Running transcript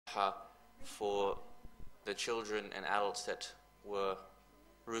for the children and adults that were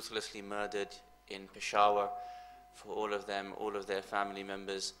ruthlessly murdered in Peshawar, for all of them, all of their family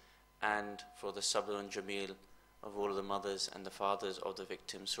members, and for the sabr and jameel of all of the mothers and the fathers of the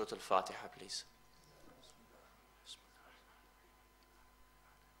victims. Surah Al-Fatiha, please.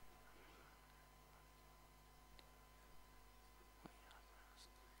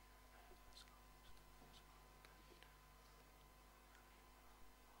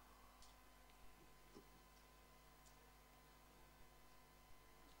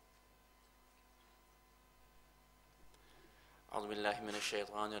 أعوذ بالله من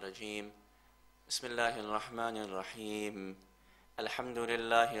الشيطان الرجيم بسم الله الرحمن الرحيم الحمد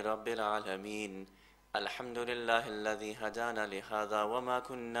لله رب العالمين الحمد لله الذي هدانا لهذا وما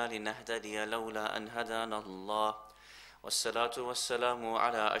كنا لنهتدي لولا أن هدانا الله والصلاة والسلام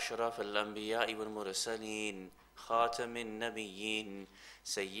على أشرف الأنبياء والمرسلين خاتم النبيين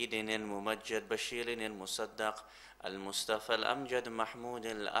سيدنا الممجد بشير المصدق المصطفى الأمجد محمود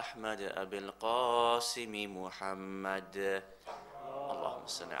الأحمد أبي القاسم محمد اللهم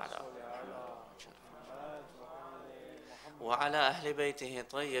صل على محمد وعلى أهل بيته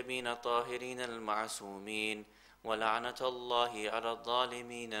الطيبين الطاهرين المعصومين ولعنة الله على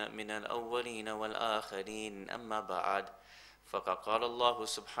الظالمين من الأولين والآخرين أما بعد فقد قال الله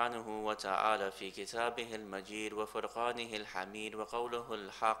سبحانه وتعالى في كتابه المجيد وفرقانه الحميد وقوله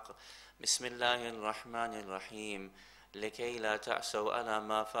الحق بسم الله الرحمن الرحيم لكي لا تعسوا على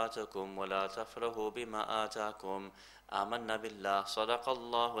ما فاتكم ولا تفرحوا بما آتاكم آمنا بالله صدق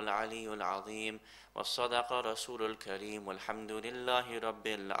الله العلي العظيم وصدق رسول الكريم والحمد لله رب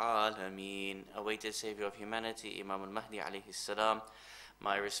العالمين. Awaited Savior of humanity, Imam al-Mahdi alayhi salam.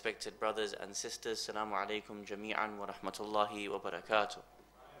 My respected brothers and sisters, Assalamu alaikum jami'an wa rahmatullahi wa barakatuh.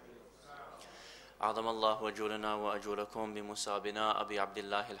 أعظم الله أجورنا وأجوركم بمصابنا أبي عبد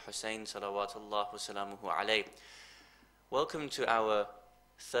الله الحسين صلوات الله وسلامه عليه. Welcome to our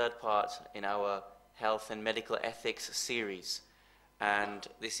third part in our Health and Medical Ethics series. And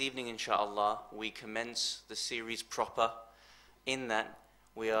this evening, inshallah, we commence the series proper, in that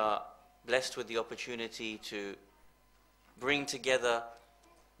we are blessed with the opportunity to bring together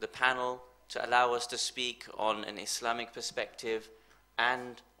the panel to allow us to speak on an Islamic perspective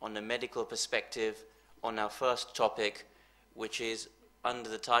and on a medical perspective on our first topic, which is under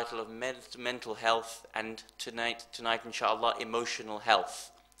the title of mental health, and tonight inshallah, emotional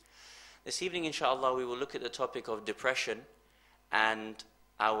health. This evening inshallah we will look at the topic of depression, and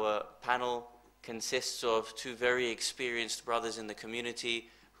our panel consists of two very experienced brothers in the community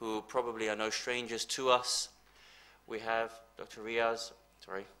who probably are no strangers to us. We have Dr. Riaz,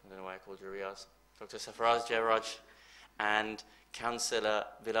 sorry, I don't know why I called you Riaz, Dr. Sarfraz, Jeraj, and Councillor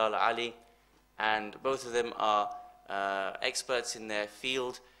Bilal Ali, and both of them are experts in their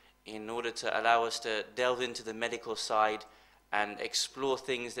field, in order to allow us to delve into the medical side and explore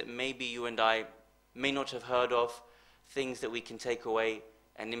things that maybe you and I may not have heard of, things that we can take away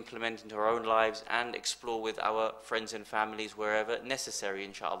and implement into our own lives and explore with our friends and families wherever necessary,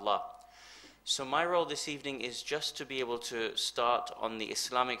 inshallah. So my role this evening is just to be able to start on the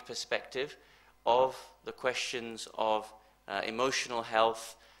Islamic perspective of the questions of emotional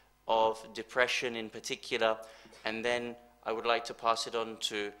health, of depression in particular, and then I would like to pass it on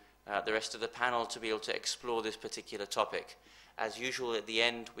to the rest of the panel to be able to explore this particular topic. As usual, at the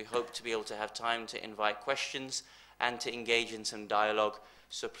end, we hope to be able to have time to invite questions and to engage in some dialogue.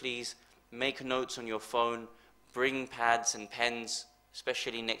 So please make notes on your phone, bring pads and pens,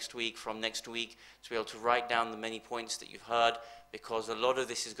 especially from next week, to be able to write down the many points that you've heard, because a lot of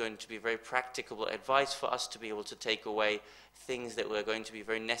this is going to be very practical advice for us to be able to take away things that were going to be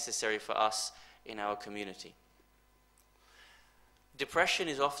very necessary for us in our community. Depression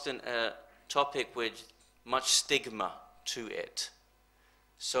is often a topic with much stigma to it.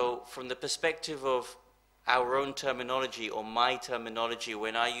 So from the perspective of our own terminology, or my terminology,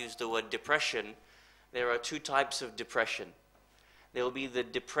 when I use the word depression, there are two types of depression. There will be the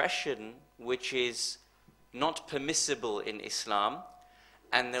depression which is not permissible in Islam,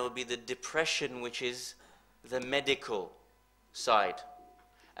 and there will be the depression which is the medical side.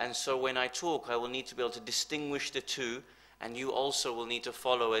 And so when I talk, I will need to be able to distinguish the two, and you also will need to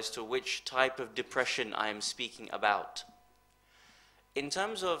follow as to which type of depression I am speaking about. In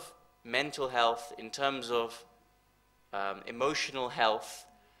terms of mental health, in terms of emotional health,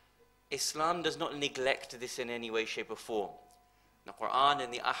 Islam does not neglect this in any way, shape or form. The Quran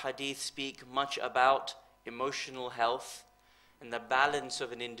and the Ahadith speak much about emotional health and the balance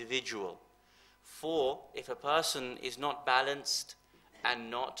of an individual. For if a person is not balanced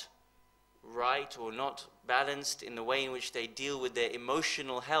and not right or not balanced in the way in which they deal with their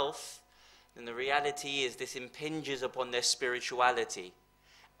emotional health, then the reality is this impinges upon their spirituality,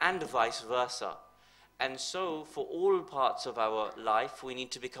 and vice versa. And so, for all parts of our life, we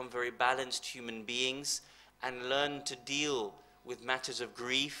need to become very balanced human beings and learn to deal with matters of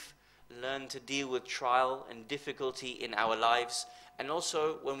grief, learn to deal with trial and difficulty in our lives, and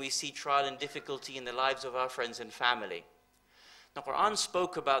also when we see trial and difficulty in the lives of our friends and family. Now, Quran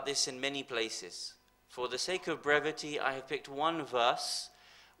spoke about this in many places. For the sake of brevity, I have picked one verse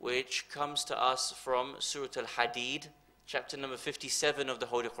which comes to us from Surah Al-Hadid, chapter number 57 of the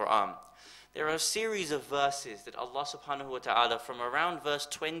Holy Quran. There are a series of verses that Allah subhanahu wa ta'ala, from around verse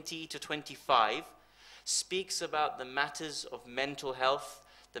 20 to 25, speaks about the matters of mental health,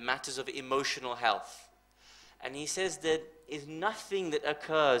 the matters of emotional health. And He says there is nothing that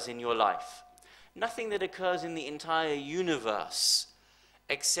occurs in your life, nothing that occurs in the entire universe,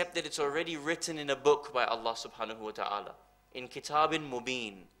 except that it's already written in a book by Allah subhanahu wa ta'ala, in Kitabin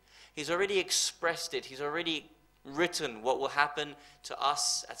Mubin. He's already expressed it, He's already written what will happen to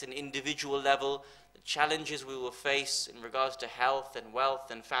us at an individual level, the challenges we will face in regards to health and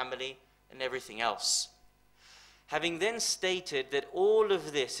wealth and family and everything else. Having then stated that all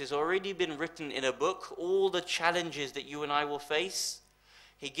of this has already been written in a book, all the challenges that you and I will face,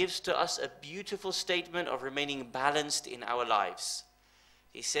 He gives to us a beautiful statement of remaining balanced in our lives.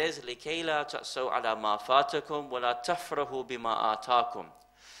 He says, لِكَيْ لَا تَأْسَوْا عَلَى مَا فَاتَكُمْ وَلَا تَفْرَحُوا بِمَا آتَاكُمْ.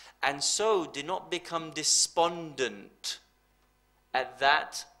 And so do not become despondent at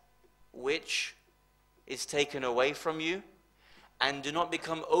that which is taken away from you, and do not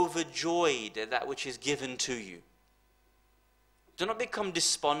become overjoyed at that which is given to you. Do not become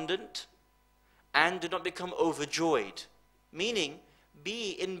despondent and do not become overjoyed. Meaning,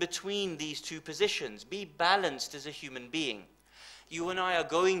 be in between these two positions. Be balanced as a human being. You and I are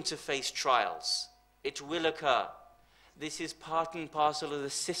going to face trials. It will occur. This is part and parcel of the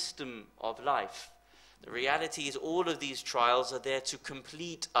system of life. The reality is all of these trials are there to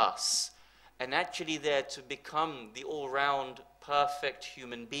complete us, and actually there to become the all-round perfect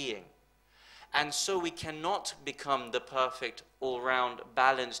human being. And so we cannot become the perfect all-round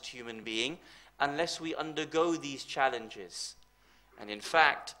balanced human being unless we undergo these challenges. And in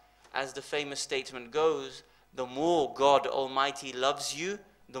fact, as the famous statement goes, the more God Almighty loves you,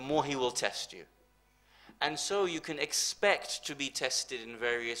 the more He will test you. And so you can expect to be tested in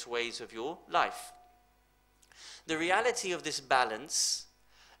various ways of your life. The reality of this balance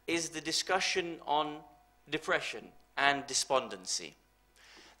is the discussion on depression and despondency.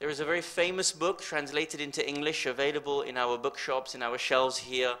 There is a very famous book translated into English, available in our bookshops, in our shelves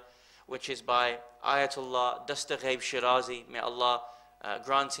here, which is by Ayatollah Dastaghaib Shirazi. May Allah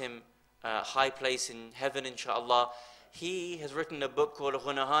grant him a high place in heaven, inshallah. He has written a book called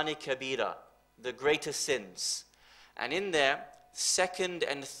Ghunahani Kabira, the greatest sins. And in there, second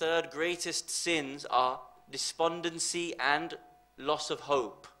and third greatest sins are despondency and loss of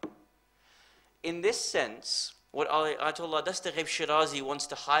hope. In this sense, what Ayatollah Dastaghaib Shirazi wants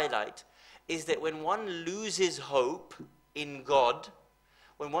to highlight is that when one loses hope in God,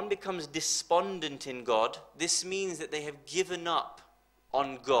 when one becomes despondent in God, this means that they have given up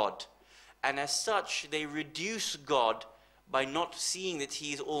on God. And as such, they reduce God by not seeing that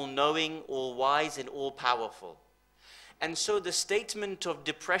He is all-knowing, all-wise, and all-powerful. And so the statement of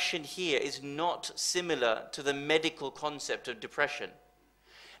depression here is not similar to the medical concept of depression.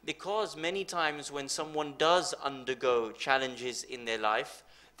 Because many times when someone does undergo challenges in their life,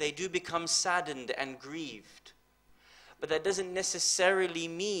 they do become saddened and grieved. But that doesn't necessarily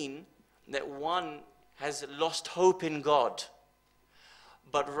mean that one has lost hope in God.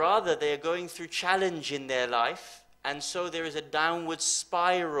 But rather they are going through challenge in their life, and so there is a downward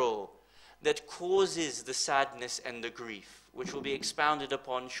spiral that causes the sadness and the grief, which will be expounded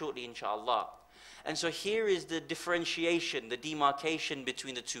upon shortly, inshallah. And so here is the differentiation, the demarcation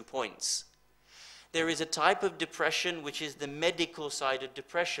between the 2 points. There is a type of depression which is the medical side of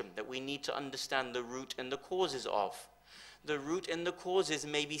depression that we need to understand the root and the causes of. The root and the causes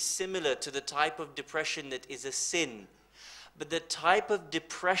may be similar to the type of depression that is a sin. But the type of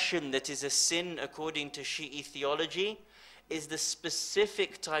depression that is a sin, according to Shi'i theology, is the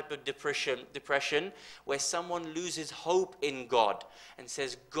specific type of depression where someone loses hope in God and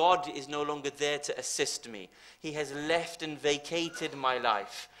says, God is no longer there to assist me. He has left and vacated my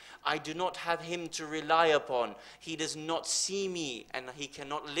life. I do not have Him to rely upon. He does not see me and He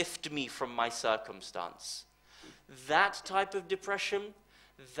cannot lift me from my circumstance. That type of depression,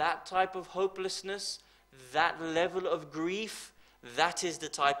 that type of hopelessness, that level of grief, that is the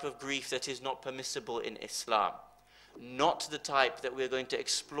type of grief that is not permissible in Islam. not the type that we're going to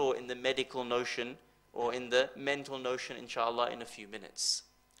explore in the medical notion or in the mental notion, inshallah, in a few minutes.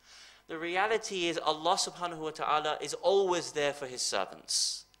 The reality is Allah subhanahu wa ta'ala is always there for His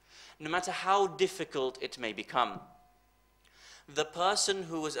servants, no matter how difficult it may become. The person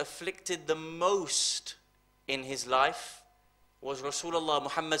who was afflicted the most in his life was Rasulullah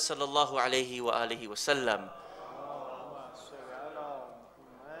Muhammad sallallahu alayhi wa alihi wa sallam.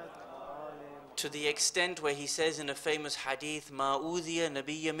 To the extent where he says in a famous hadith, "Ma udhiya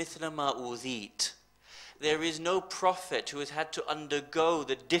nabiyya mithla ma udhit." There is no prophet who has had to undergo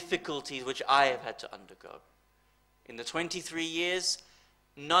the difficulties which I have had to undergo. In the 23 years,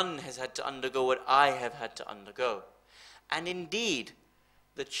 none has had to undergo what I have had to undergo. And indeed,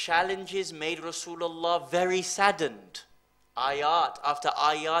 the challenges made Rasulullah very saddened. Ayat after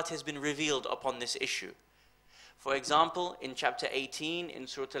ayat has been revealed upon this issue. For example, in chapter 18 in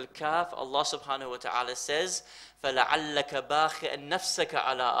Surah Al-Kahf, Allah subhanahu wa ta'ala says, فَلَعَلَّكَ بَاخِئًا نَفْسَكَ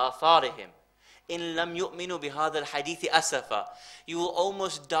عَلَىٰ آثَارِهِمْ إِن لَمْ يُؤْمِنُوا بِهَذَا الْحَدِيثِ أَسَفًا. You will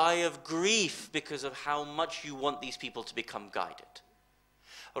almost die of grief because of how much you want these people to become guided.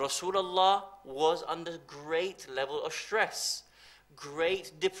 Rasulullah was under great level of stress,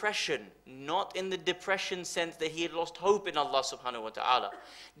 great depression, not in the depression sense that he had lost hope in Allah subhanahu wa ta'ala.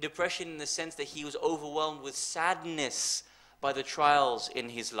 Depression in the sense that he was overwhelmed with sadness by the trials in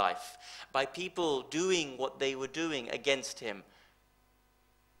his life, by people doing what they were doing against him.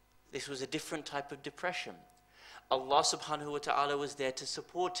 This was a different type of depression. Allah subhanahu wa ta'ala was there to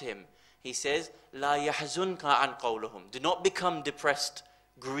support him. He says, "La yahzunka an qawluhum." Do not become depressed,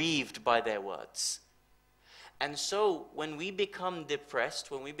 grieved by their words. And so when we become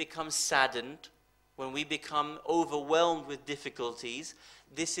depressed, when we become saddened, when we become overwhelmed with difficulties,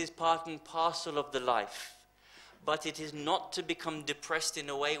 this is part and parcel of the life. But it is not to become depressed in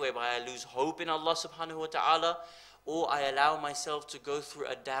a way whereby I lose hope in Allah subhanahu wa ta'ala, or I allow myself to go through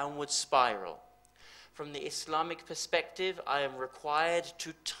a downward spiral. From the Islamic perspective, I am required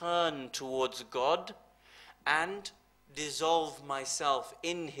to turn towards God and dissolve myself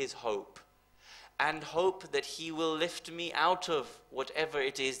in His hope, and hope that He will lift me out of whatever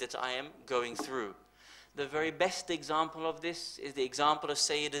it is that I am going through. The very best example of this is the example of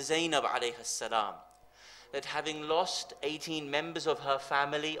Sayyida Zainab alayha salam, that having lost 18 members of her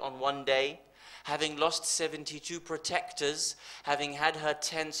family on one day, having lost 72 protectors, having had her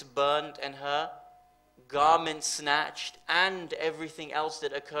tents burned and her garments snatched, and everything else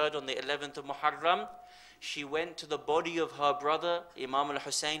that occurred on the 11th of Muharram, she went to the body of her brother, Imam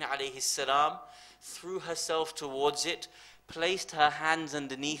al-Hussein alayhi salam, threw herself towards it, placed her hands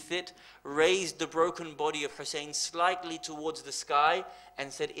underneath it, raised the broken body of Hussein slightly towards the sky,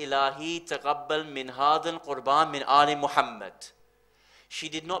 and said, "Ilahi taqabbal min hadha al-qurban min ali Muhammad." She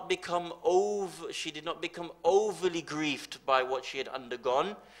did not become overly grieved by what she had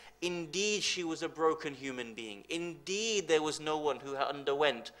undergone. Indeed, she was a broken human being. Indeed, there was no one who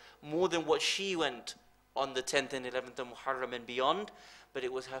underwent more than what she went on the 10th and 11th of Muharram and beyond. But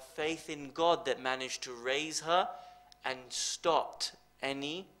it was her faith in God that managed to raise her and stopped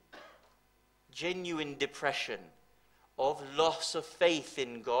any genuine depression of loss of faith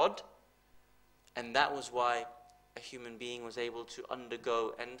in God. And that was why a human being was able to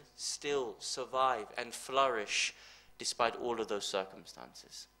undergo and still survive and flourish despite all of those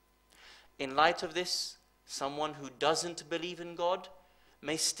circumstances. In light of this, someone who doesn't believe in God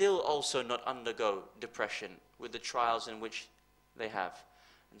may still also not undergo depression with the trials in which they have.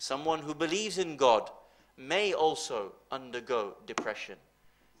 And someone who believes in God may also undergo depression.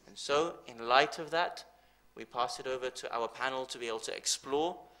 And so, in light of that, we pass it over to our panel to be able to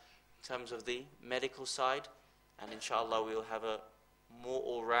explore in terms of the medical side. And inshallah, we will have a more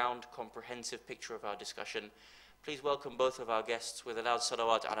all-round, comprehensive picture of our discussion. Please welcome both of our guests with a loud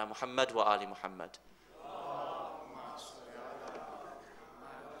salawat ala Muhammad wa ali Muhammad.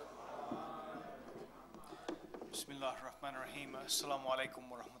 Bismillah ar-Rahman ar-Rahim. Assalamu alaikum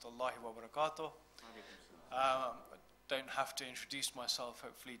wa rahmatullahi wa barakatuh. Don't have to introduce myself,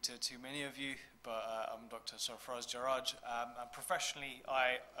 hopefully, to too many of you, but I'm Dr. Sarfraz Jeraj. And professionally,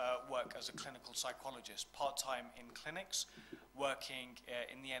 I work as a clinical psychologist, part-time in clinics, working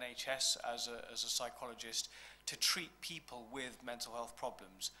in the NHS as a psychologist to treat people with mental health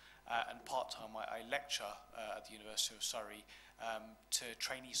problems. And part-time, I lecture at the University of Surrey to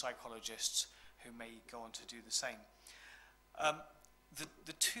trainee psychologists who may go on to do the same.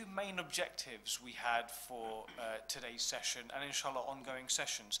 The two main objectives we had for today's session, and inshallah ongoing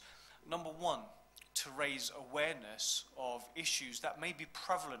sessions, number one, to raise awareness of issues that may be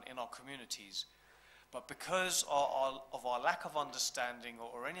prevalent in our communities, but because of our lack of understanding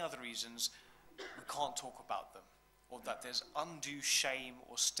or any other reasons, we can't talk about them, or that there's undue shame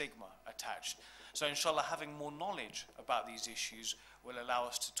or stigma attached. So inshallah, having more knowledge about these issues will allow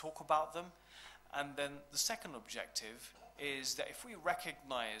us to talk about them. And then the second objective is that if we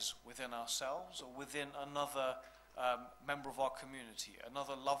recognize within ourselves or within another member of our community,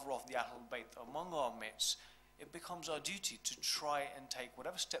 another lover of the Ahlul Bayt among our midst, it becomes our duty to try and take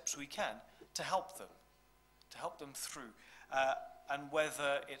whatever steps we can to help them through. And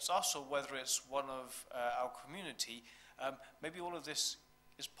whether it's us or whether it's one of our community, maybe all of this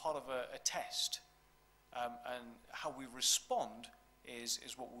is part of a test. And how we respond is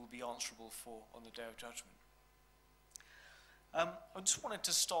what we'll be answerable for on the Day of Judgment. I just wanted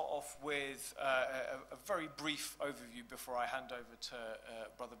to start off with a very brief overview before I hand over to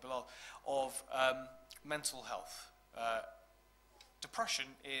Brother Bilal of mental health. Depression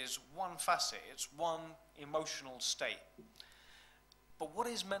is one facet, it's one emotional state. But what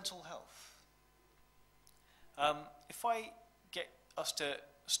is mental health? If I get us to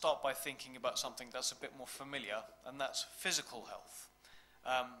start by thinking about something that's a bit more familiar, and that's physical health.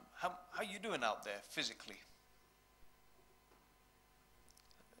 How are you doing out there physically?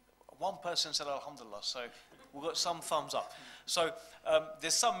 One person said Alhamdulillah, so we've got some thumbs up. So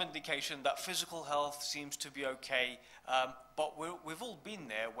there's some indication that physical health seems to be okay, but we've all been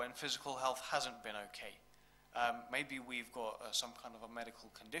there when physical health hasn't been okay. Maybe we've got some kind of a medical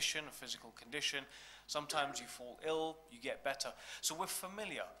condition, a physical condition. Sometimes you fall ill, you get better. So we're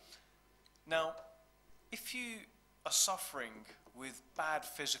familiar. Now, if you are suffering with bad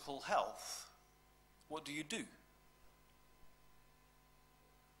physical health, what do? You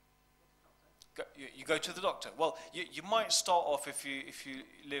go to the doctor. Well, you might start off, if you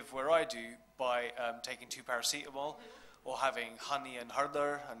live where I do, by taking 2 paracetamol or having honey and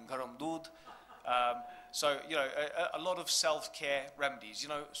hardar and garam doodh. So, you know, a lot of self-care remedies. You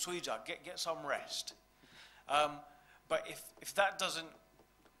know, suija, get some rest. But if that doesn't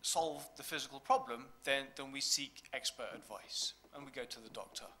solve the physical problem, then we seek expert advice and we go to the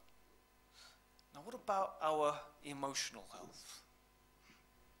doctor. Now, what about our emotional health?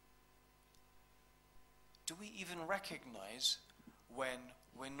 Do we even recognize when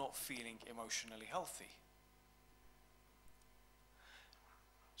we're not feeling emotionally healthy?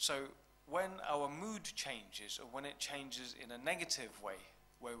 So when our mood changes, or when it changes in a negative way,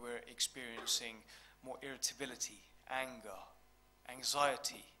 where we're experiencing more irritability, anger,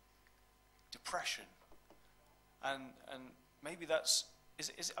 anxiety, depression, and maybe that's,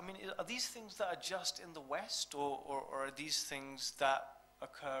 I mean, are these things that are just in the West, or are these things that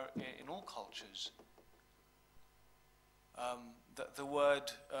occur in all cultures? The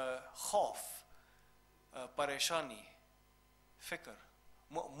word khauf, pareshani, fikr,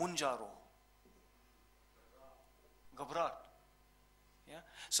 munjaro, gabrat. Yeah?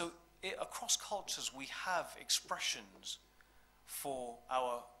 So across cultures we have expressions for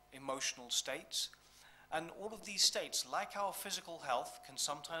our emotional states, and all of these states, like our physical health, can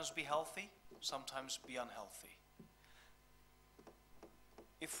sometimes be healthy, sometimes be unhealthy.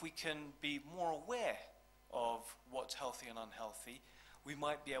 If we can be more aware of what's healthy and unhealthy, we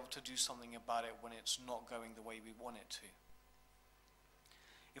might be able to do something about it when it's not going the way we want it to.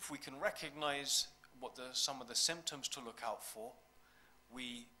 If we can recognize what some of the symptoms to look out for,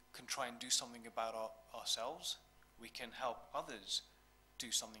 we can try and do something about ourselves. We can help others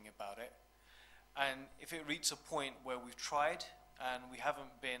do something about it. And if it reaches a point where we've tried and we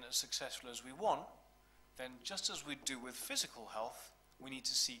haven't been as successful as we want, then just as we do with physical health, we need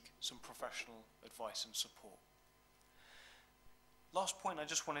to seek some professional advice and support. Last point I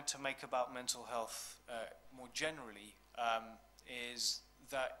just wanted to make about mental health more generally is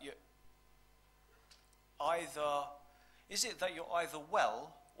that is it that you're either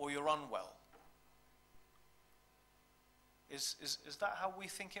well or you're unwell? Is that how we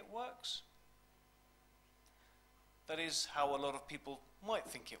think it works? That is how a lot of people might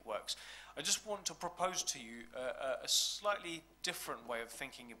think it works. I just want to propose to you a slightly different way of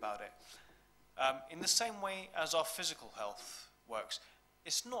thinking about it. In the same way as our physical health works,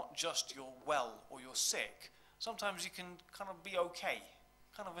 it's not just you're well or you're sick. Sometimes you can kind of be okay,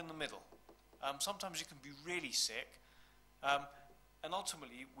 kind of in the middle. Sometimes you can be really sick, and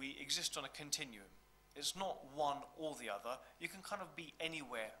ultimately we exist on a continuum. It's not one or the other. You can kind of be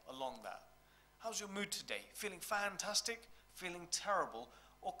anywhere along that. How's your mood today? Feeling fantastic? Feeling terrible?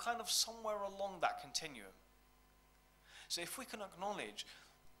 Or kind of somewhere along that continuum? So if we can acknowledge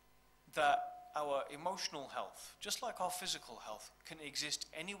that our emotional health, just like our physical health, can exist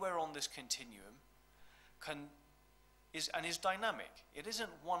anywhere on this continuum, and is dynamic. It isn't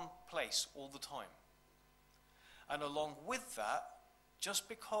one place all the time. And along with that, just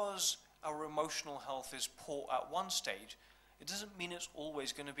because our emotional health is poor at one stage, it doesn't mean it's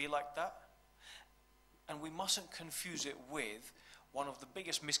always going to be like that. And we mustn't confuse it with one of the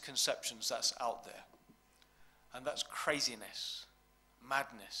biggest misconceptions that's out there. And that's craziness,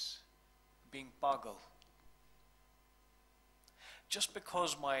 madness, being buggle. Just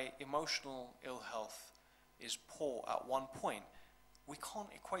because my emotional ill health is poor at one point, we can't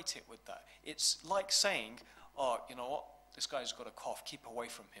equate it with that. It's like saying, oh, you know what, this guy's got a cough, keep away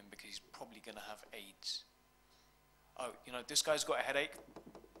from him because he's probably going to have AIDS. Oh, you know, this guy's got a headache,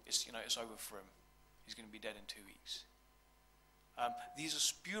 it's over for him. He's going to be dead in 2 weeks. These are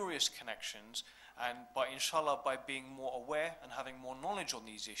spurious connections, and inshallah, by being more aware and having more knowledge on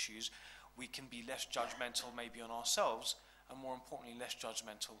these issues, we can be less judgmental maybe on ourselves, and more importantly, less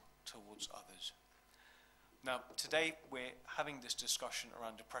judgmental towards others. Now, today we're having this discussion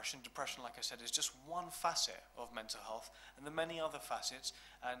around depression. Depression, like I said, is just one facet of mental health, and there are many other facets,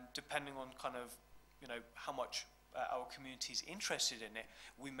 and depending on kind of, how much our community is interested in it,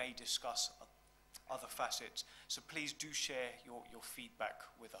 we may discuss other facets. So please do share your feedback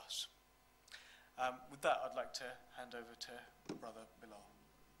with us. With that, I'd like to hand over to Brother Bilal.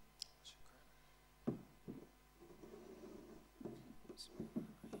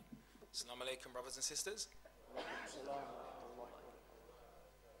 Assalamu alaikum, brothers and sisters.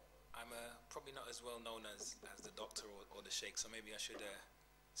 I'm probably not as well known as the doctor or the Sheikh, so maybe I should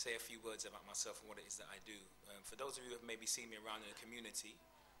say a few words about myself and what it is that I do. For those of you who have maybe seen me around in the community,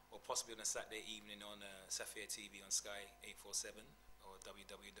 or possibly on a Saturday evening on Safia TV on Sky 847 or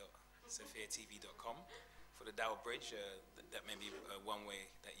www.safiatv.com for the Dow Bridge, that may be one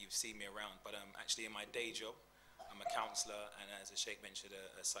way that you've seen me around. But actually in my day job, I'm a counsellor and, as the Sheikh mentioned,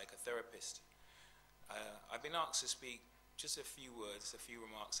 a psychotherapist. I've been asked to speak just a few words, a few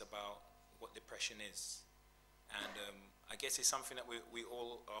remarks about what depression is. And I guess it's something that we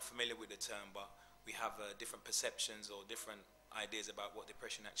all are familiar with the term, but we have different perceptions or different ideas about what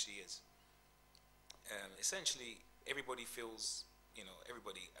depression actually is. Essentially, everybody feels,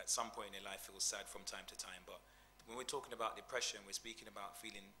 everybody at some point in their life feels sad from time to time, but when we're talking about depression, we're speaking about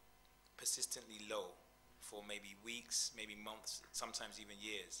feeling persistently low for maybe weeks, maybe months, sometimes even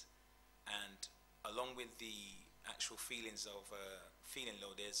years. And along with the actual feelings of feeling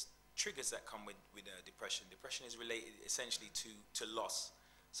low, there's triggers that come with depression. Depression is related essentially to loss.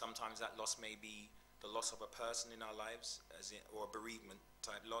 Sometimes that loss may be the loss of a person in our lives, or a bereavement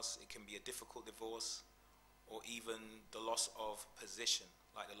type loss. It can be a difficult divorce, or even the loss of position,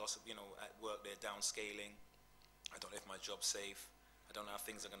 like the loss of, at work they're downscaling. I don't know if my job's safe. I don't know how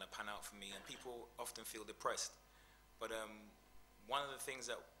things are going to pan out for me, and people often feel depressed. But one of the things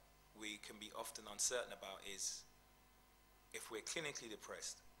that we can be often uncertain about is if we're clinically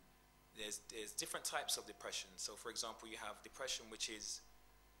depressed. There's different types of depression. So for example, you have depression which is,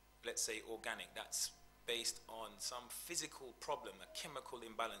 let's say, organic. That's based on some physical problem, a chemical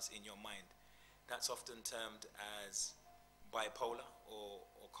imbalance in your mind. That's often termed as bipolar, or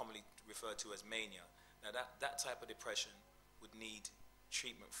commonly referred to as mania. Now that type of depression would need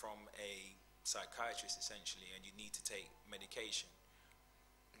treatment from a psychiatrist essentially, and you need to take medication.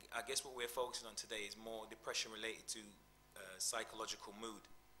 I guess what we're focusing on today is more depression related to psychological mood.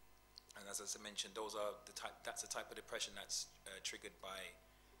 And as I mentioned, that's the type of depression that's triggered by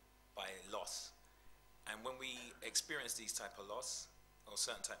loss. And when we experience these type of loss, or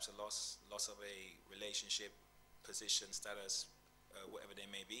certain types of loss of a relationship, position, status, whatever they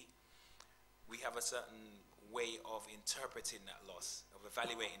may be, we have a certain way of interpreting that loss, of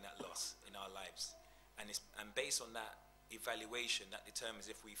evaluating that loss in our lives. And based on that evaluation, that determines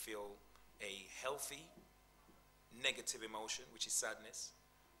if we feel a healthy, negative emotion, which is sadness,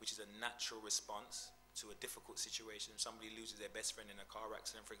 which is a natural response to a difficult situation. If somebody loses their best friend in a car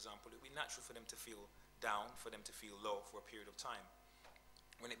accident, for example, it would be natural for them to feel down, for them to feel low for a period of time.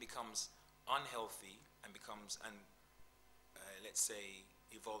 When it becomes unhealthy and let's say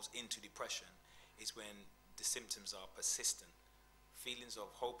evolves into depression, is when the symptoms are persistent. Feelings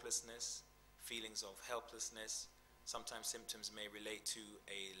of hopelessness, feelings of helplessness. Sometimes symptoms may relate to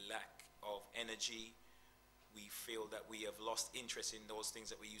a lack of energy. We feel that we have lost interest in those things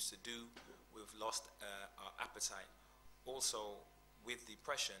that we used to do. We've lost our appetite. Also, with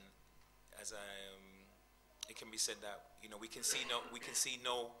depression, it can be said that we can see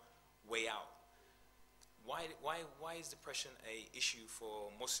no way out. Why is depression a issue for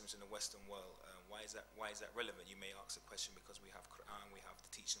Muslims in the Western world? Why is that relevant? You may ask the question, because we have Quran, we have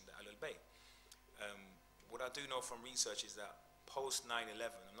the teaching of the Ahlul Bayt. What I do know from research is that post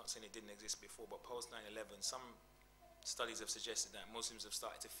 9/11, I'm not saying it didn't exist before, but post 9/11, some studies have suggested that Muslims have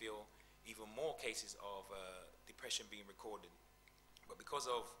started to feel even more cases of depression being recorded. But because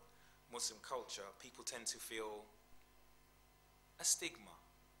of Muslim culture, people tend to feel a stigma,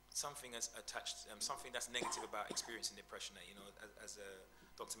 something that's attached, something that's negative about experiencing depression. That, you know, as a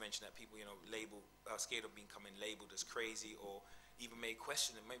doctor mentioned, that people, you know, are scared of becoming labeled as crazy, or even may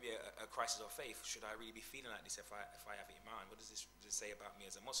question it, maybe a crisis of faith. Should I really be feeling like this if I have it in mind? What does this say about me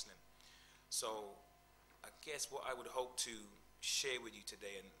as a Muslim? So I guess what I would hope to share with you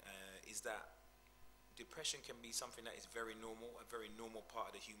today is that depression can be something that is very normal, a very normal part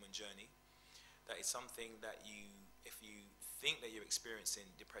of the human journey. That is something that if you think that you're experiencing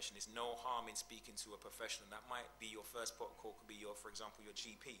depression, there's no harm in speaking to a professional. That might be your first port of call, could be for example, your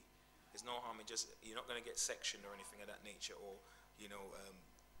GP. There's no harm in you're not going to get sectioned or anything of that nature, or, you know,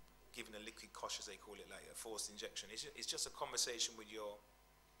 given a liquid cosh, as they call it, like a forced injection. It's just a conversation with your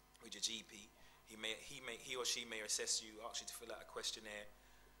GP. He or she may assess you, ask you to fill out a questionnaire,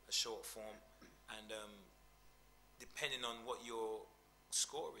 a short form, and depending on what your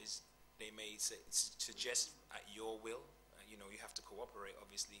score is, they may suggest at your will. You know, you have to cooperate,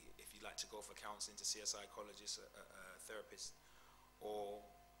 obviously, if you like to go for counseling, to see a psychologist, a therapist, or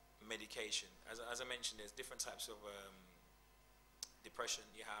medication. As I mentioned, there's different types of depression.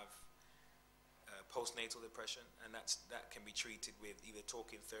 You have postnatal depression, and that can be treated with either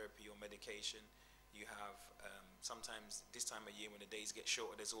talking therapy or medication. You have sometimes this time of year when the days get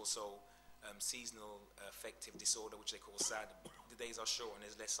shorter, there's also seasonal affective disorder, which they call SAD. The days are short and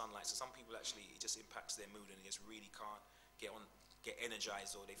there's less sunlight, so some people actually, it just impacts their mood and they just really can't get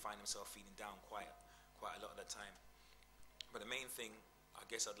energized, or they find themselves feeling down quite a lot of the time. But the main thing I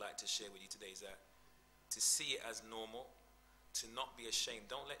guess I'd like to share with you today is that to see it as normal, to not be ashamed.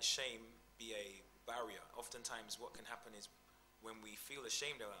 Don't let shame be a barrier. Oftentimes what can happen is when we feel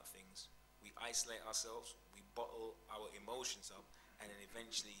ashamed about things, we isolate ourselves, we bottle our emotions up, and then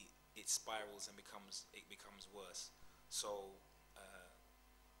eventually it spirals and becomes worse. So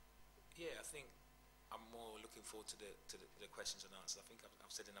yeah, I think I'm more looking forward to the questions and answers. I think I've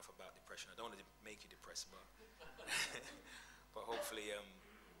said enough about depression. I don't want to make you depressed, but but hopefully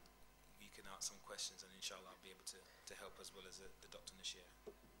you can ask some questions, and inshallah I'll be able to help as well as the doctor Nashir.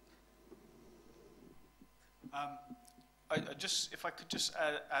 If I could just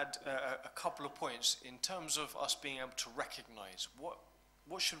add a couple of points in terms of us being able to recognise what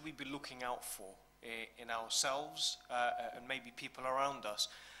should we be looking out for in ourselves and maybe people around us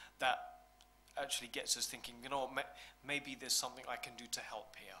that actually gets us thinking, you know what, maybe there's something I can do to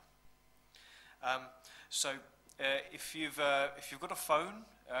help here. So if you've got a phone,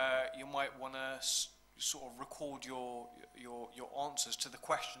 you might want to sort of record your answers to the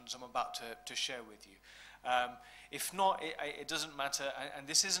questions I'm about to share with you. If not, it doesn't matter, and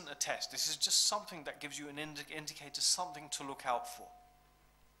this isn't a test. This is just something that gives you an indicator, something to look out for.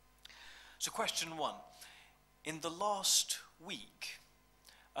 So question 1, in the last week,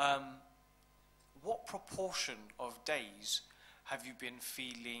 what proportion of days have you been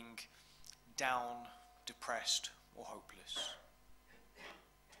feeling down, depressed, or hopeless?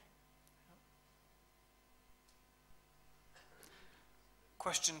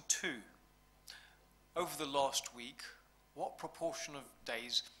 Question 2. Over the last week, what proportion of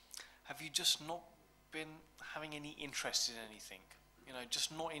days have you just not been having any interest in anything? You know,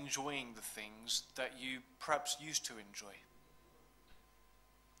 just not enjoying the things that you perhaps used to enjoy?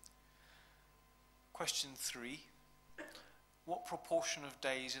 Question 3. What proportion of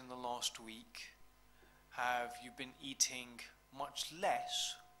days in the last week have you been eating much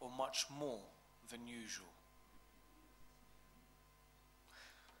less or much more than usual?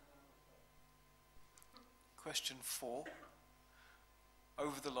 Question 4.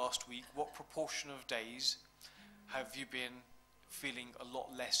 Over the last week, what proportion of days have you been feeling a lot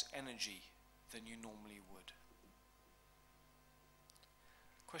less energy than you normally would?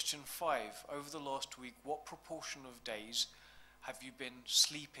 Question 5. Over the last week, what proportion of days have you been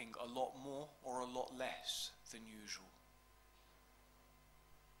sleeping a lot more or a lot less than usual?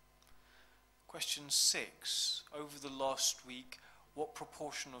 Question 6. Over the last week, what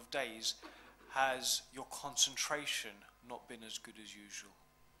proportion of days has your concentration not been as good as usual?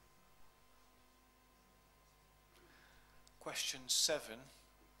 Question 7.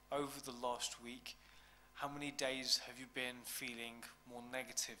 Over the last week, how many days have you been feeling more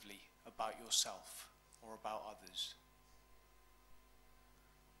negatively about yourself or about others?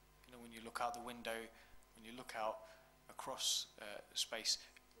 You know, when you look out the window, when you look out across space,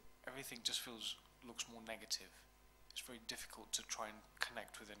 everything just looks more negative. It's very difficult to try and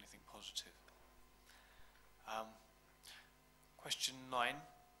connect with anything positive. Question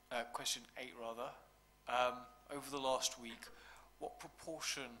 8 rather. Over the last week, what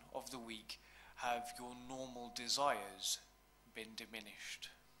proportion of the week have your normal desires been diminished?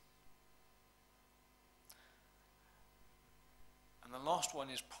 And the last one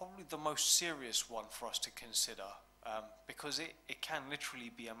is probably the most serious one for us to consider, because it can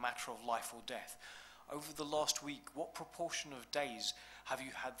literally be a matter of life or death. Over the last week, what proportion of days have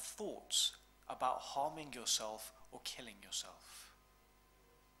you had thoughts about harming yourself or killing yourself?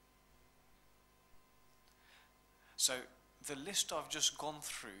 So the list I've just gone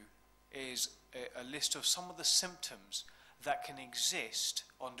through is a list of some of the symptoms that can exist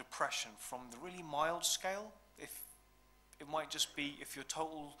on depression, from the really mild scale, if it might just be if your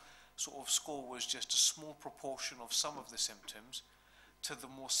total sort of score was just a small proportion of some of the symptoms, to the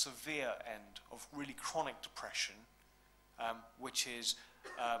more severe end of really chronic depression, which is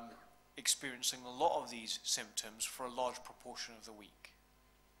experiencing a lot of these symptoms for a large proportion of the week.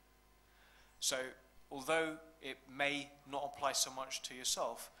 So although it may not apply so much to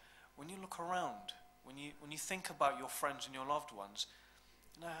yourself, when you look around, when you think about your friends and your loved ones,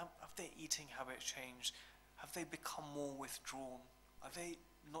 you know, have their eating habits changed? Have they become more withdrawn? Are they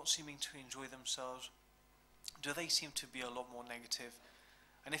not seeming to enjoy themselves? Do they seem to be a lot more negative?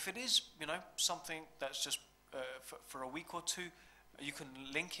 And if it is, you know, something that's just for a week or two, you can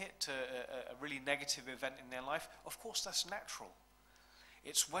link it to a really negative event in their life, of course that's natural.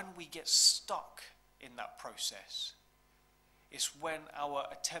 It's when we get stuck in that process, it's when our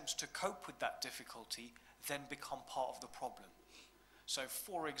attempts to cope with that difficulty then become part of the problem. So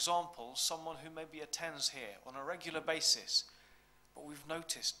for example, someone who maybe attends here on a regular basis, but we've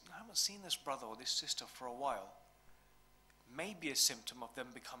noticed, I haven't seen this brother or this sister for a while, may be a symptom of them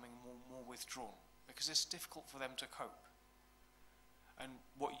becoming more withdrawn, because it's difficult for them to cope. And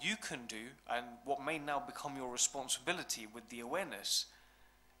what you can do, and what may now become your responsibility with the awareness,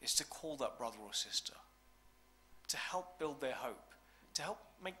 is to call that brother or sister, to help build their hope, to help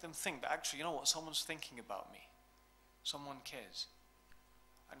make them think that actually, you know what, someone's thinking about me, someone cares.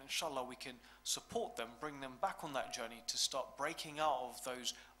 And inshallah we can support them, bring them back on that journey to start breaking out of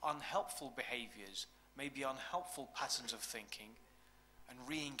those unhelpful behaviors, maybe unhelpful patterns of thinking, and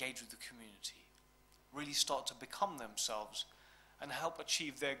re-engage with the community. Really start to become themselves and help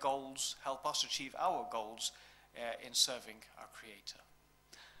achieve their goals, help us achieve our goals in serving our Creator.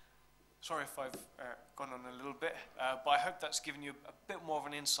 Sorry if I've gone on a little bit, but I hope that's given you a bit more of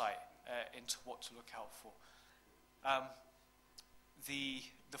an insight into what to look out for.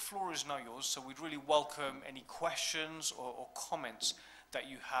 The floor is now yours, so we'd really welcome any questions or comments that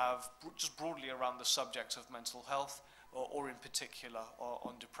you have just broadly around the subject of mental health, or in particular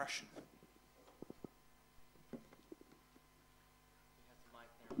on depression. We have the mic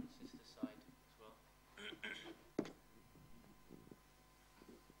there on the sister side as well.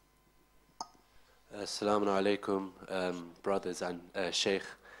 Assalamu alaikum, brothers and Sheikh.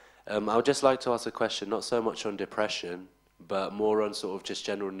 I would just like to ask a question, not so much on depression, but more on sort of just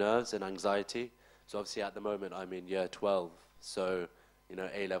general nerves and anxiety. So obviously at the moment I'm in year 12, so you know,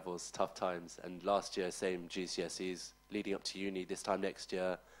 A-levels, tough times, and last year same GCSEs, leading up to uni. This time next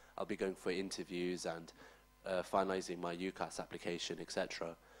year I'll be going for interviews and finalizing my UCAS application,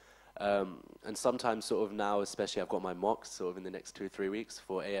 etc. And sometimes sort of now, especially I've got my mocks sort of in the next 2-3 weeks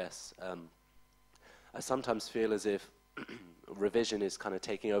for AS, I sometimes feel as if revision is kind of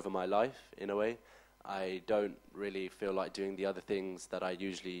taking over my life in a way. I don't really feel like doing the other things that I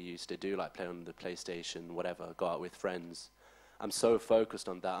usually used to do, like play on the PlayStation, whatever, go out with friends. I'm so focused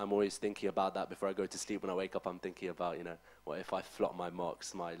on that. I'm always thinking about that before I go to sleep. When I wake up, I'm thinking about, you know, what if I flop my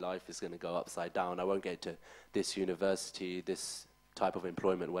mocks? My life is going to go upside down. I won't get to this university, this type of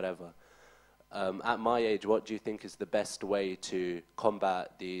employment, whatever. At my age, what do you think is the best way to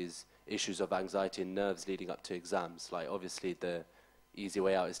combat these issues of anxiety and nerves leading up to exams? Like, obviously, the easy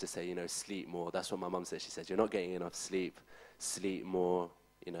way out is to say, you know, sleep more. That's what my mum said. She said, you're not getting enough sleep. Sleep more,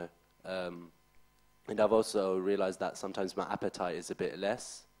 you know. And I've also realized that sometimes my appetite is a bit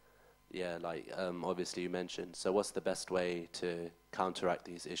less. Yeah, like obviously you mentioned. So what's the best way to counteract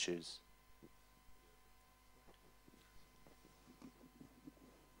these issues?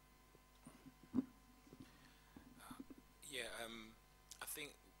 Yeah, I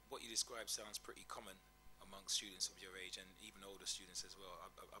think what you described sounds pretty common amongst students of your age and even older students as well.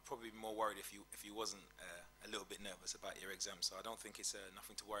 I'd probably be more worried if you wasn't a little bit nervous about your exam. So I don't think it's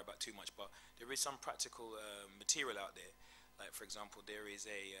nothing to worry about too much. But there is some practical material out there. Like for example, there is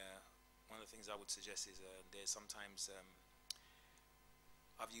one of the things I would suggest is there's sometimes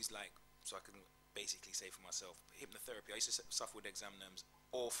I've used so I can basically say for myself, hypnotherapy. I used to suffer with exam nerves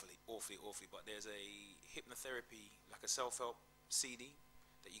awfully. But there's a hypnotherapy, like a self-help CD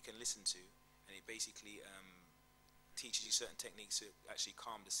that you can listen to. And it basically teaches you certain techniques to actually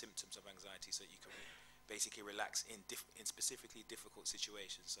calm the symptoms of anxiety, so you can basically relax in specifically difficult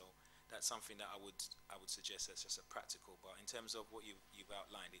situations. So that's something that I would suggest as just a practical. But in terms of what you've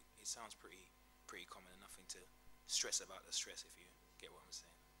outlined, it sounds pretty common and nothing to stress about the stress, if you get what I'm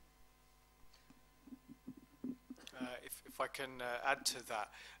saying. If I can add to that,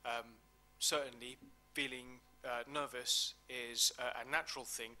 certainly feeling nervous is a natural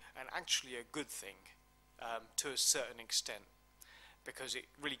thing and actually a good thing to a certain extent, because it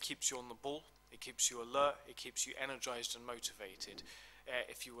really keeps you on the ball, it keeps you alert, it keeps you energized and motivated.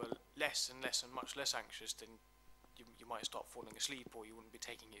 If you were less and less and much less anxious, then you might start falling asleep, or you wouldn't be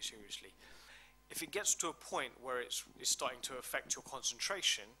taking it seriously. If it gets to a point where it's starting to affect your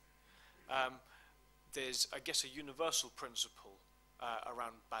concentration, there's, I guess, a universal principle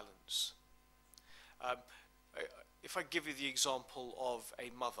around balance. If I give you the example of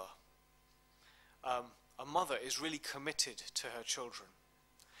a mother is really committed to her children.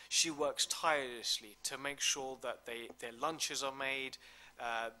 She works tirelessly to make sure that their lunches are made,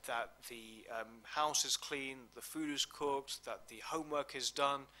 that the house is clean, the food is cooked, that the homework is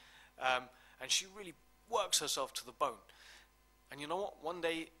done, and she really works herself to the bone. And you know what? One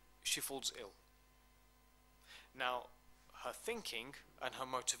day she falls ill. Now, her thinking and her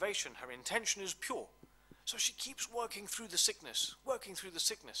motivation, her intention is pure. So she keeps working through the sickness, working through the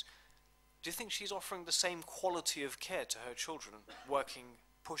sickness. Do you think she's offering the same quality of care to her children,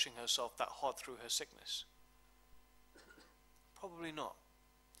 pushing herself that hard through her sickness? Probably not.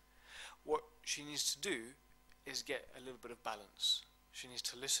 What she needs to do is get a little bit of balance. She needs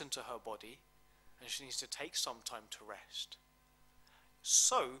to listen to her body, and she needs to take some time to rest,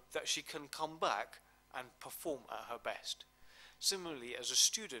 so that she can come back and perform at her best. Similarly, as a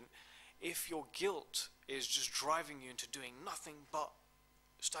student, if your guilt is just driving you into doing nothing but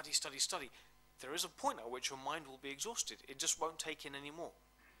study, study, study, there is a point at which your mind will be exhausted. It just won't take in anymore.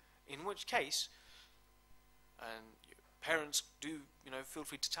 In which case, and parents do, feel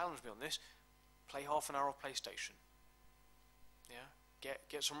free to challenge me on this, play half an hour of PlayStation. Yeah,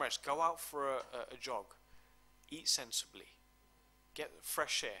 get some rest. Go out for a jog. Eat sensibly. Get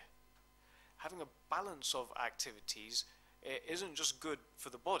fresh air. Having a balance of activities, it isn't just good for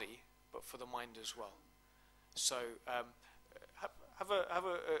the body, but for the mind as well. So have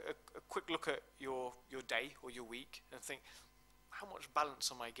a quick look at your day or your week and think, how much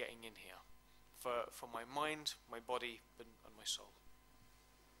balance am I getting in here for my mind, my body, and my soul?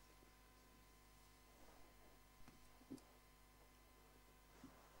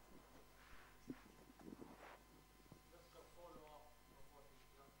 Just a follow-up of what the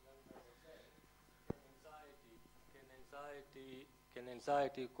young man was saying. Can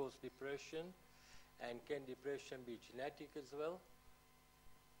anxiety cause depression? And can depression be genetic as well?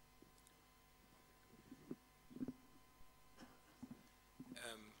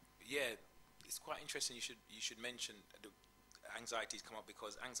 Yeah, it's quite interesting. You should mention the anxieties come up,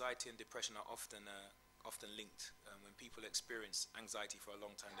 because anxiety and depression are often linked. When people experience anxiety for a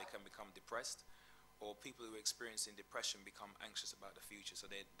long time, they can become depressed, or people who are experiencing depression become anxious about the future.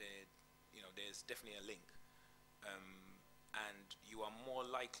 So there's definitely a link, and you are more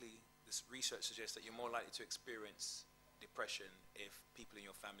likely. This research suggests that you're more likely to experience depression if people in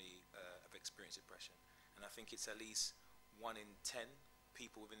your family have experienced depression, and I think it's at least 1 in 10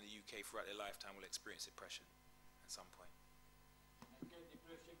 people within the UK throughout their lifetime will experience depression at some point. And can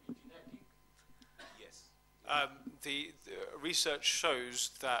depression be genetic? Yes. The research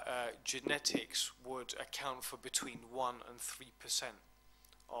shows that genetics would account for between 1 and 3%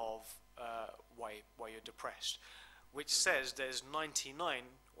 of why you're depressed, which says there's 99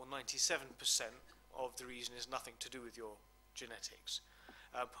 or 97% of the reason is nothing to do with your genetics.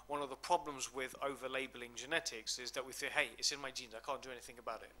 One of the problems with over-labeling genetics is that we say, hey, it's in my genes, I can't do anything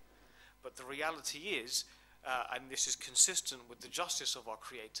about it. But the reality is, and this is consistent with the justice of our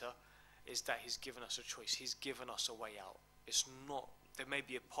Creator, is that He's given us a choice. He's given us a way out. It's not, there may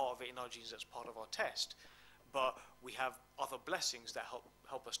be a part of it in our genes that's part of our test, but we have other blessings that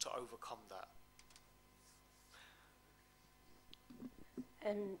help us to overcome that.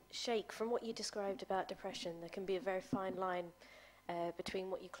 And Sheikh, from what you described about depression, there can be a very fine line between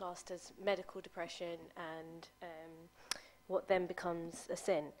what you classed as medical depression and what then becomes a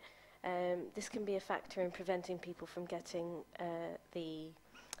sin. This can be a factor in preventing people from getting the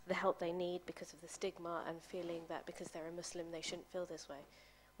help they need because of the stigma and feeling that because they're a Muslim they shouldn't feel this way.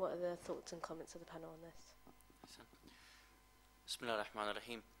 What are the thoughts and comments of the panel on this? Bismillah ar-Rahman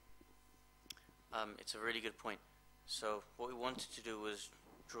ar-Rahim. It's a really good point. So what we wanted to do was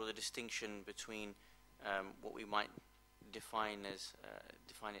draw the distinction between what we might define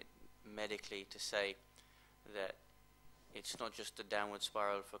it medically, to say that it's not just a downward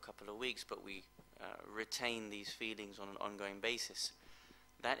spiral for a couple of weeks, but we retain these feelings on an ongoing basis.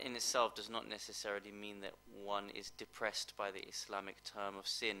 that in itself does not necessarily mean that one is depressed by the Islamic term of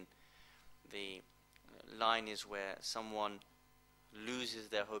sin. The line is where someone loses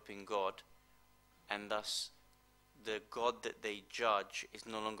their hope in God, and thus the God that they judge is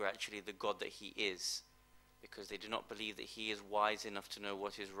no longer actually the God that He is, because they do not believe that He is wise enough to know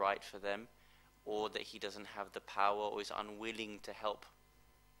what is right for them, or that He doesn't have the power or is unwilling to help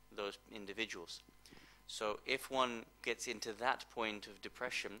those individuals. So if one gets into that point of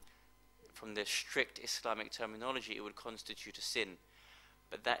depression, from the strict Islamic terminology, it would constitute a sin.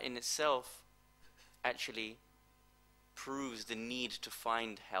 But that in itself actually proves the need to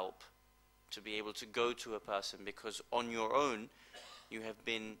find help, to be able to go to a person, because on your own you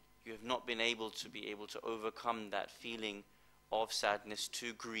have not been able to overcome that feeling of sadness,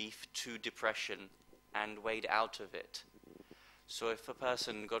 to grief, to depression, and wade out of it. So if a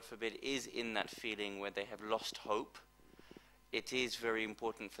person, God forbid, is in that feeling where they have lost hope, it is very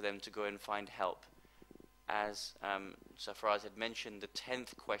important for them to go and find help. As Sarfraz had mentioned, the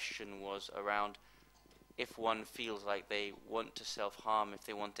 10th question was around if one feels like they want to self-harm, if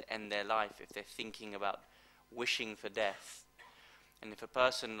they want to end their life, if they're thinking about wishing for death. And if a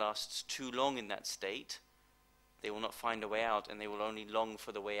person lasts too long in that state, they will not find a way out, and they will only long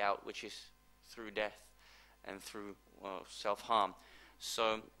for the way out, which is through death and through self-harm.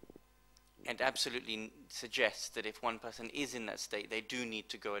 So it absolutely suggests that if one person is in that state, they do need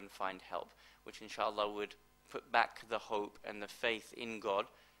to go and find help, which inshallah would put back the hope and the faith in God,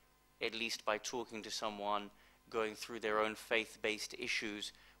 at least by talking to someone, going through their own faith-based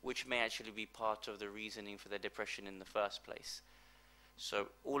issues, which may actually be part of the reasoning for their depression in the first place. So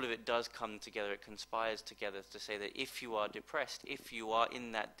all of it does come together, it conspires together to say that if you are depressed, if you are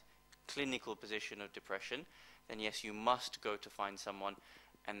in that clinical position of depression, then yes, you must go to find someone,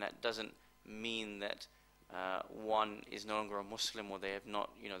 and that doesn't mean that one is no longer a Muslim, or they have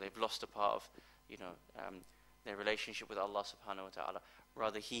not, they've lost a part of, their relationship with Allah subhanahu wa ta'ala.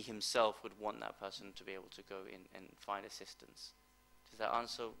 Rather, he himself would want that person to be able to go in and find assistance. Does that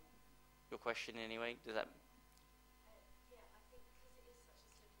answer your question in any way? Does that? Yeah, I think because it is such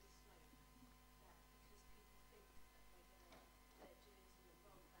a slippery slope, that because people think that they're doing something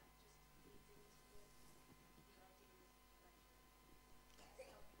wrong, that just feeds into the idea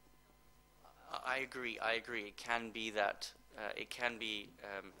of depression. I agree. It can be that, a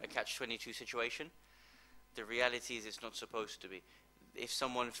catch-22 situation. The reality is it's not supposed to be. If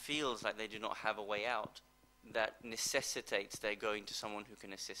someone feels like they do not have a way out, that necessitates their going to someone who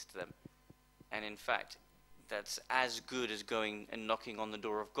can assist them. And in fact, that's as good as going and knocking on the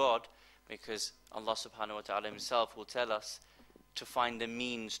door of God, because Allah subhanahu wa ta'ala himself will tell us to find a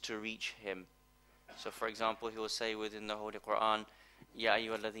means to reach Him. So for example, He will say within the Holy Quran, Ya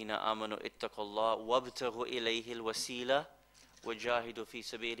ayyuhalladhina amanu ittaqullah wabtaghu ilayhi alwasila wajahidu fi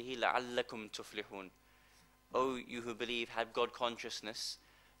sabilihi la'allakum tuflihun. O you who believe, have God consciousness,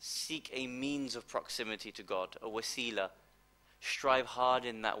 seek a means of proximity to God, a wasila. Strive hard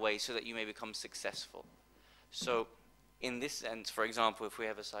in that way so that you may become successful. So in this sense, for example, if we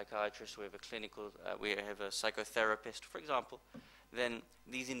have a psychiatrist, we have we have a psychotherapist, for example, then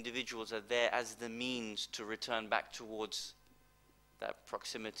these individuals are there as the means to return back towards that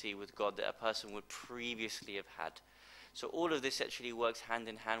proximity with God that a person would previously have had. So all of this actually works hand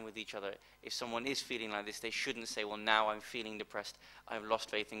in hand with each other. If someone is feeling like this, they shouldn't say, well, now I'm feeling depressed, I've lost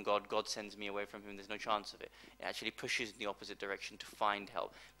faith in God, God sends me away from Him, there's no chance of it. It actually pushes in the opposite direction to find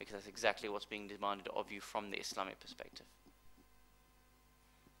help, because that's exactly what's being demanded of you from the Islamic perspective.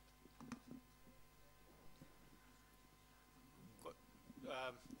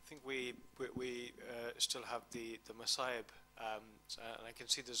 I think we still have the Masayib, and I can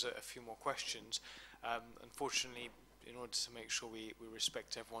see there's a few more questions. Unfortunately, in order to make sure we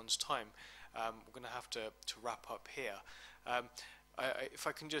respect everyone's time, we're going to have to wrap up here. If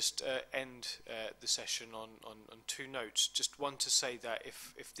I can just end the session on two notes. Just one to say that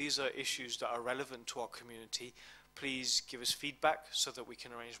if these are issues that are relevant to our community, please give us feedback so that we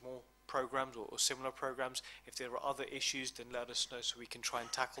can arrange more programs or similar programs. If there are other issues, then let us know so we can try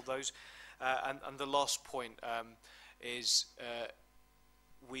and tackle those. And the last point is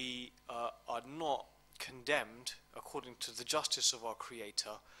we are not condemned, according to the justice of our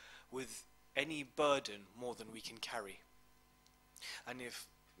Creator, with any burden more than we can carry. And if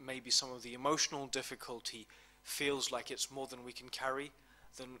maybe some of the emotional difficulty feels like it's more than we can carry,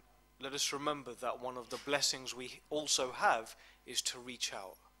 then let us remember that one of the blessings we also have is to reach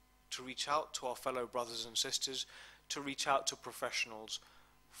out to our fellow brothers and sisters, to reach out to professionals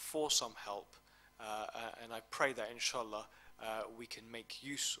for some help. And I pray that inshallah we can make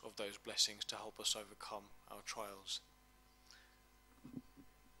use of those blessings to help us overcome our trials.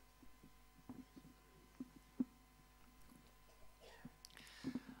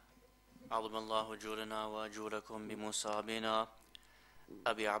 عظم الله أجورنا وأجوركم بمصابنا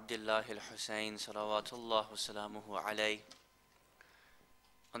أبي عبد الله الحسين صلوات الله وسلامه عليه.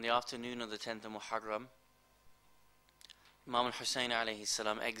 On the afternoon of the 10th of Muharram, Imam al-Hussein alayhi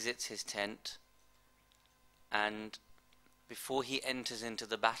salam exits his tent, and before he enters into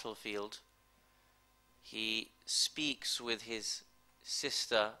the battlefield, he speaks with his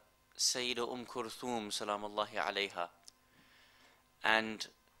sister Sayyidah Kulthum salamullahi alayha, and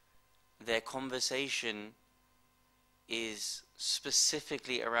their conversation is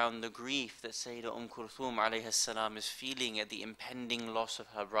specifically around the grief that Sayyidah Kulthum alayhi salam is feeling at the impending loss of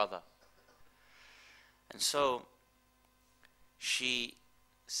her brother. And so she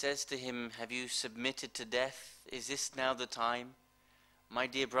says to him, have you submitted to death? Is this now the time? My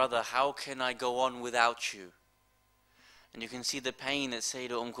dear brother, how can I go on without you? And you can see the pain that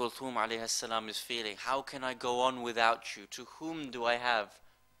Sayyidah Kulthum alayhi salam is feeling. How can I go on without you? To whom do I have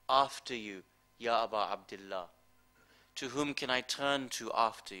after you, Ya Aba Abdullah? To whom can I turn to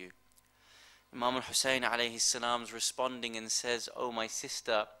after you? Imam al-Hussein alayhi salam is responding and says, oh my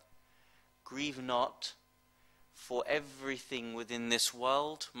sister, grieve not, for everything within this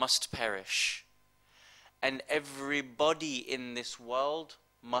world must perish, and everybody in this world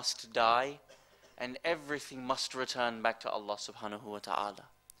must die, and everything must return back to Allah subhanahu wa ta'ala.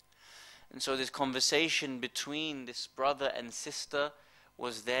 And so this conversation between this brother and sister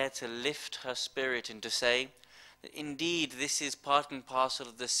was there to lift her spirit and to say that indeed this is part and parcel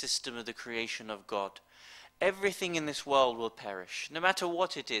of the system of the creation of God. Everything in this world will perish, no matter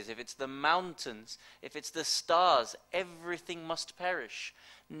what it is. If it's the mountains, if it's the stars, everything must perish.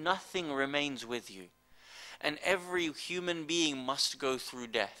 Nothing remains with you. And every human being must go through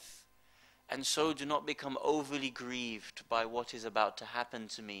death. And so do not become overly grieved by what is about to happen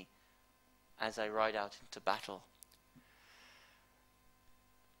to me as I ride out into battle.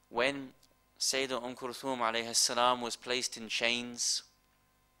 When Sayyidah Kulthum alayhi salam was placed in chains,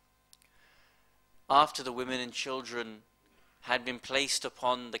 after the women and children had been placed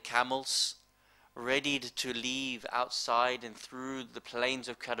upon the camels, readied to leave outside and through the plains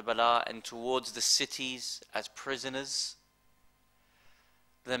of Karbala and towards the cities as prisoners,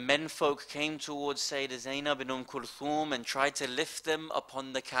 the menfolk came towards Sayyidah Zainab bin Kulthum and tried to lift them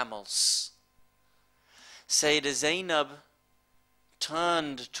upon the camels. Sayyidah Zainab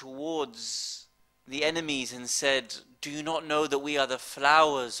turned towards the enemies and said, do you not know that we are the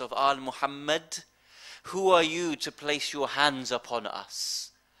flowers of Al Muhammad? Who are you to place your hands upon us?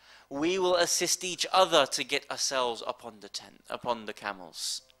 We will assist each other to get ourselves upon the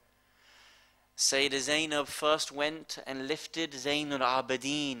camels. Sayyidah Zainab first went and lifted Zainul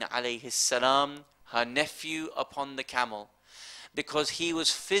Abidin alayhi salam, her nephew, upon the camel, because he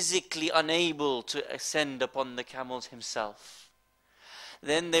was physically unable to ascend upon the camels himself.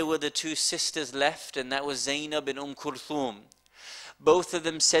 Then there were the two sisters left, and that was Zainab and Kulthum. Both of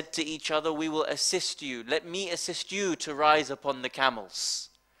them said to each other, we will assist you. Let me assist you to rise upon the camels.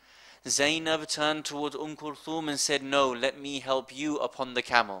 Zainab turned towards Kulthum and said, no, let me help you upon the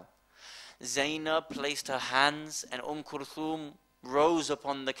camel. Zainab placed her hands and Kulthum rose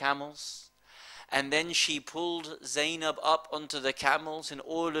upon the camels. And then she pulled Zainab up onto the camels, and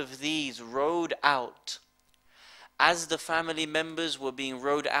all of these rode out. As the family members were being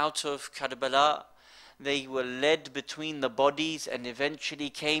rode out of Karbala, they were led between the bodies and eventually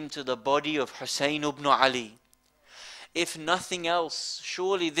came to the body of Hussein ibn Ali. If nothing else,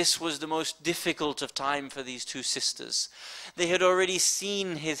 surely this was the most difficult of time for these two sisters. They had already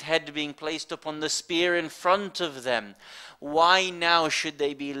seen his head being placed upon the spear in front of them. Why now should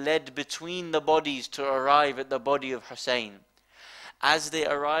they be led between the bodies to arrive at the body of Hussein? As they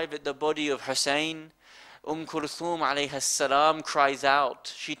arrive at the body of Hussein, Kulthum alayhi salam cries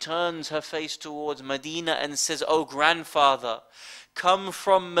out. She turns her face towards Medina and says, "O grandfather, come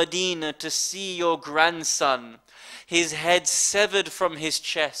from Medina to see your grandson. His head severed from his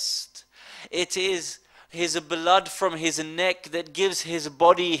chest. It is his blood from his neck that gives his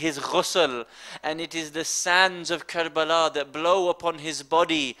body his ghusl, and it is the sands of Karbala that blow upon his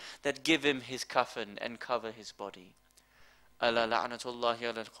body that give him his kafan and cover his body." Ala la'natullahi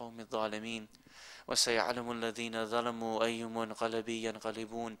ala al-qawmi al-zalimin. وسيعلم الذين ظلموا أي منقلب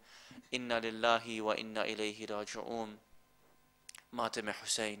ينقلبون إنا لله وإنا إليه راجعون. ماتم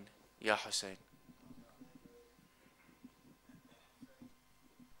حسين يا حسين.